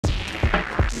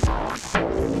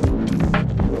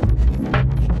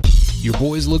Your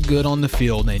boys look good on the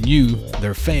field, and you,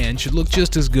 their fan, should look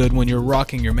just as good when you're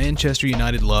rocking your Manchester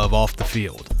United love off the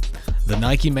field. The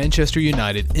Nike Manchester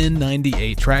United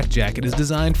N98 track jacket is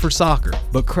designed for soccer,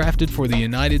 but crafted for the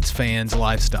United's fans'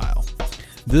 lifestyle.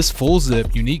 This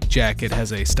full-zip, unique jacket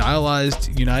has a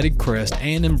stylized United crest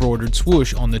and embroidered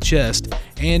swoosh on the chest,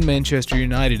 and Manchester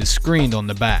United is screened on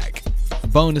the back.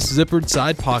 Bonus zippered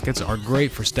side pockets are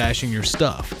great for stashing your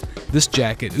stuff. This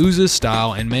jacket oozes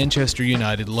style and Manchester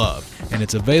United love, and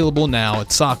it's available now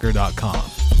at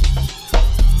SOCCER.COM.